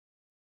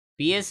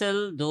PSL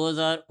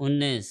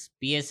 2019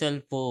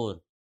 PSL4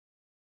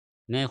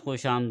 में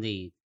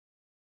खुशामदीद।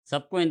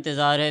 सबको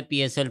इंतज़ार है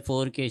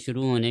PSL4 के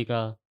शुरू होने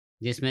का,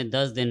 जिसमें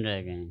 10 दिन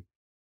रह गए हैं।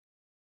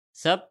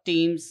 सब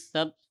टीम्स,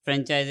 सब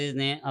फ्रेंचाइजीज़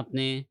ने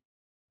अपने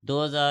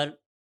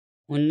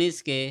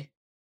 2019 के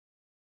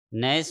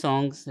नए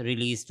सॉन्ग्स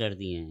रिलीज़ कर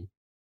दिए हैं।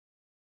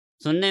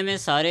 सुनने में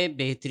सारे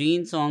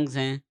बेहतरीन सॉन्ग्स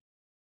हैं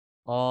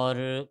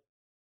और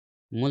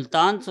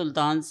मुल्तान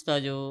सुल्तान्स का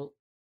जो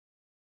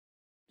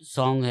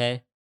सॉन्ग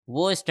है,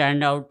 वो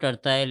स्टैंड आउट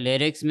करता है,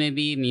 लिरिक्स में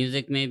भी,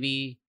 म्यूज़िक में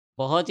भी।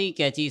 बहुत ही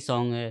कैची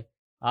सॉन्ग है।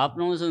 आप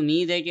लोगों से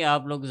उम्मीद है कि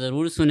आप लोग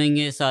ज़रूर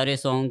सुनेंगे सारे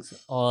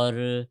सॉन्ग्स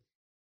और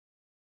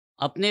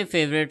अपने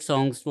फ़ेवरेट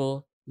सॉन्ग्स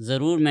को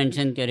ज़रूर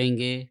मेंशन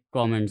करेंगे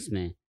कमेंट्स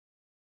में।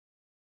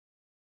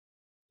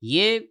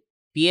 ये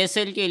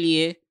PSL के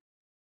लिए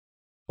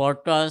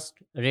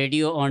पॉडकास्ट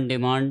रेडियो ऑन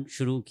डिमांड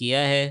शुरू किया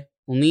है।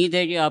 उम्मीद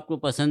है कि आपको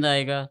पसंद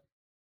आएगा।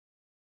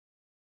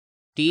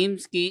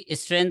 टीम्स की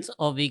स्ट्रेंथ्स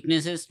और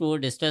वीकनेसेस को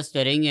डिस्कस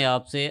करेंगे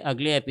आपसे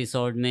अगले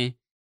एपिसोड में।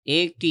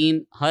 एक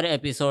टीम हर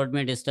एपिसोड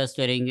में डिस्कस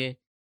करेंगे,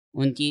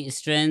 उनकी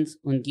स्ट्रेंथ्स,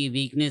 उनकी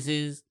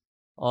वीकनेसेस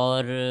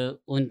और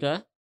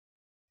उनका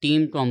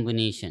टीम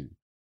कॉम्बिनेशन।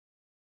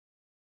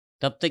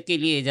 तब तक के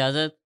लिए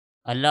इजाज़त।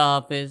 अल्लाह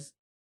हाफ़िज़।